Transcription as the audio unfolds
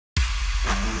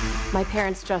My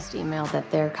parents just emailed that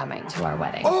they're coming to our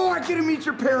wedding. Oh, I get to meet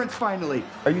your parents finally.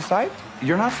 Are you psyched?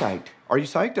 You're not psyched. Are you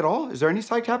psyched at all? Is there any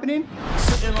psych happening?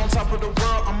 Sitting on top of the world,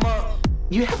 I'm up.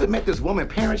 You haven't met this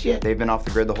woman's parents yet? They've been off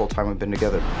the grid the whole time we've been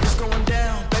together. It's going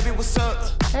down, baby, what's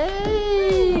up?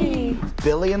 Hey!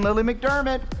 Billy and Lily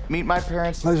McDermott. Meet my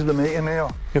parents. Pleasure to meet you,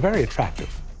 Neil. You're very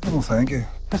attractive. Well, thank you.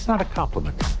 That's not a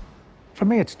compliment. For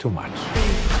me, it's too much.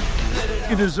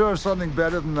 You deserve something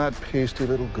better than that pasty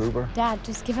little goober. Dad,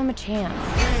 just give him a chance.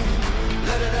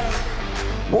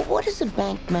 Well, what does a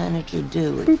bank manager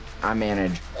do? I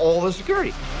manage all the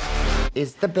security.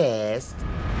 It's the best.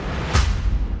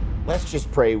 Let's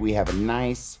just pray we have a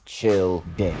nice, chill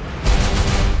day.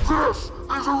 This is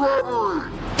a robbery!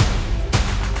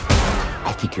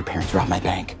 I think your parents robbed my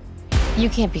bank. You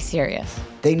can't be serious.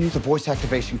 They knew the voice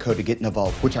activation code to get in the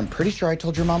vault, which I'm pretty sure I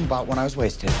told your mom about when I was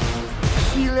wasted.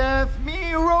 She left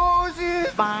me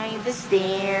roses by the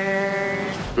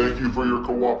stairs. Thank you for your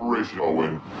cooperation,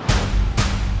 Owen.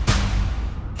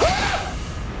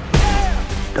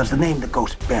 Does the name the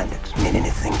Ghost Bandits mean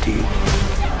anything to you?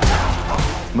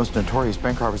 Most notorious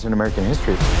bank robbers in American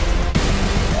history.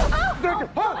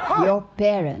 Your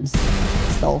parents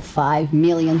stole $5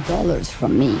 million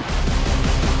from me.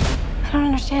 I don't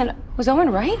understand. Was Owen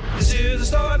right? This is a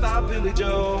story about Billy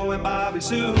Joe and Bobby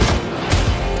Sue.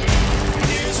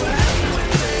 Here's what happened when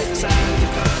they decided to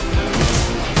cut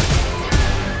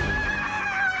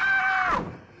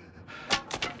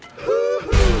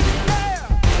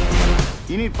loose.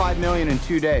 You need $5 million in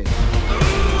 2 days.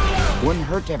 Wouldn't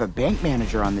hurt to have a bank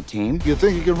manager on the team. You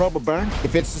think you can rob a bank?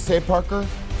 If it's to say Parker,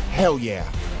 hell yeah.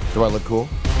 Do I look cool?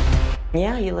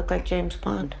 Yeah, you look like James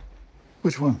Bond.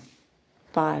 Which one?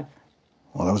 5.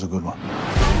 Well, that was a good one.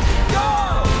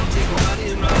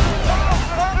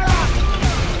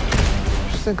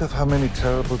 Just think of how many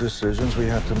terrible decisions we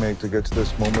had to make to get to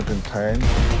this moment in time.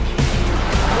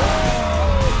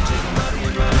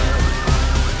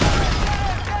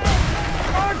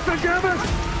 Unforgiven!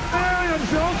 Alien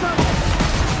Joseph!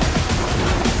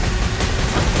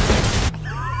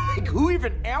 Like, who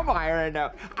even am I right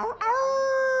now? Ow,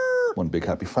 ow. One big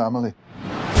happy family.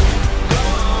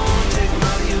 Take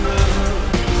money and run.